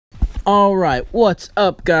Alright, what's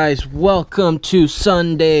up guys? Welcome to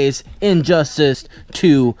Sunday's Injustice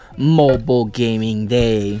 2 Mobile Gaming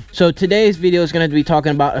Day. So today's video is going to be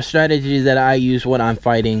talking about a strategy that I use when I'm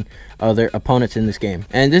fighting other opponents in this game.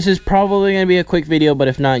 And this is probably going to be a quick video, but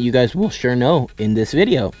if not, you guys will sure know in this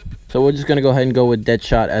video. So we're just going to go ahead and go with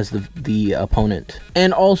Deadshot as the opponent.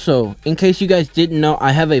 And also, in case you guys didn't know,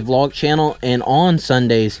 I have a vlog channel, and on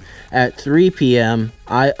Sundays at 3 p.m.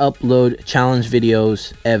 I upload challenge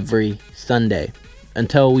videos every Sunday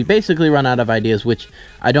until we basically run out of ideas, which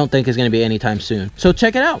I don't think is going to be anytime soon. So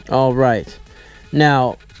check it out. All right.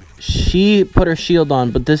 Now, she put her shield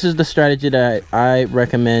on, but this is the strategy that I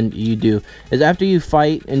recommend you do. Is after you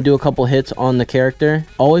fight and do a couple hits on the character,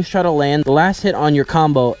 always try to land the last hit on your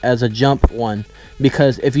combo as a jump one,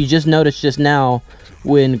 because if you just noticed just now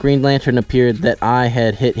when Green Lantern appeared that I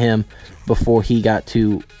had hit him before he got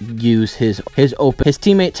to use his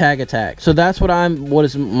teammate tag attack. So that's what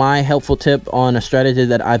is my helpful tip on a strategy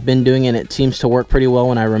that I've been doing, and it seems to work pretty well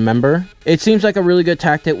when I remember. It seems like a really good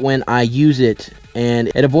tactic when I use it,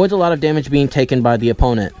 and it avoids a lot of damage being taken by the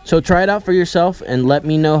opponent. So try it out for yourself and let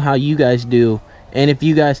me know how you guys do, and if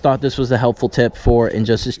you guys thought this was a helpful tip for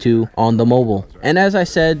Injustice 2 on the mobile. And as I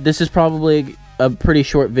said, this is probably a pretty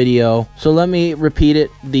short video, so let me repeat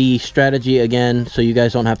the strategy again so you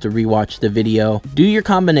guys don't have to rewatch the video. Do your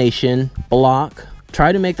combination, block,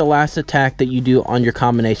 try to make the last attack that you do on your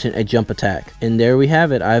combination a jump attack, and there we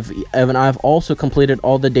have it. I've also completed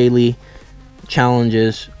all the daily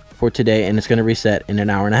challenges for today, and it's going to reset in an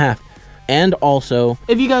hour and a half. And also,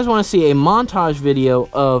 if you guys want to see a montage video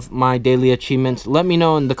of my daily achievements, let me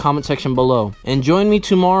know in the comment section below. And join me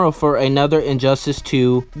tomorrow for another Injustice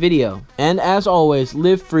 2 video. And as always,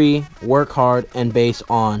 live free, work hard, and base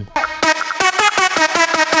on.